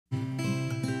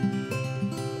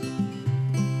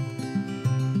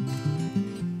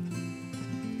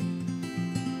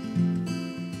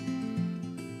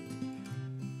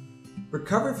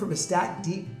Recovery from a stacked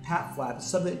DIEP PAP flap is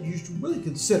something that you should really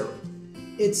consider.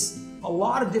 It's a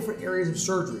lot of different areas of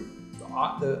surgery.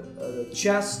 The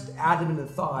chest, abdomen, and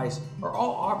thighs are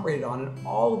all operated on, and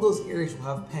all of those areas will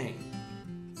have pain.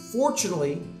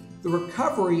 Fortunately, the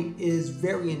recovery is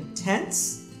very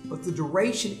intense, but the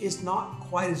duration is not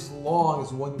quite as long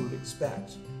as one would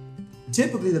expect.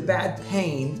 Typically, the bad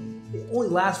pain it only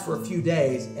lasts for a few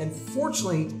days, and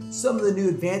fortunately, some of the new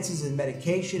advances in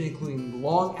medication, including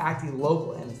long-acting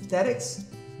local anesthetics,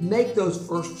 make those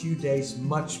first few days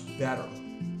much better.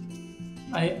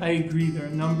 I agree. There are a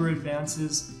number of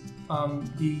advances.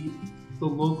 The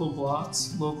local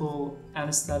blocks, local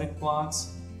anesthetic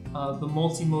blocks, the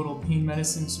multimodal pain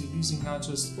medicine, so using not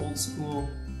just old school,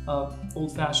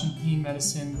 old-fashioned pain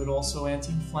medicine, but also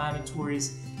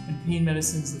anti-inflammatories and pain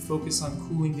medicines that focus on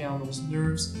cooling down those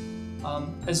nerves,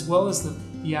 as well as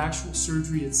the actual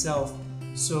surgery itself.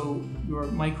 So your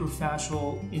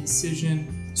microfascial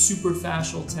incision,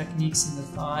 superfascial techniques in the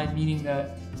thigh, meaning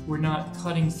that we're not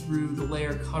cutting through the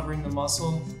layer covering the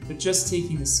muscle, but just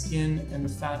taking the skin and the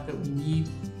fat that we need.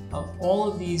 All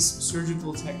of these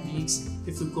surgical techniques,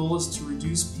 if the goal is to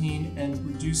reduce pain and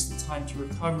reduce the time to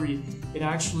recovery, it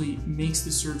actually makes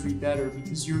the surgery better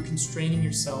because you're constraining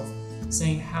yourself,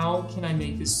 saying, how can I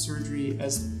make this surgery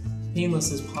as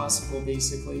painless as possible,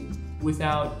 basically,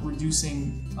 without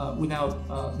reducing,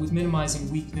 with minimizing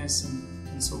weakness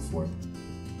and so forth.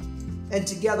 And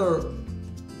together,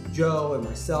 Joe and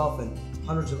myself and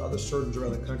hundreds of other surgeons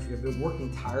around the country have been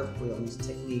working tirelessly on these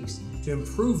techniques to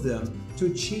improve them to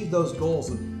achieve those goals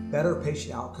of better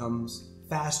patient outcomes,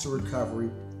 faster recovery,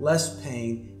 less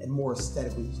pain, and more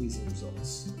aesthetically pleasing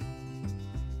results.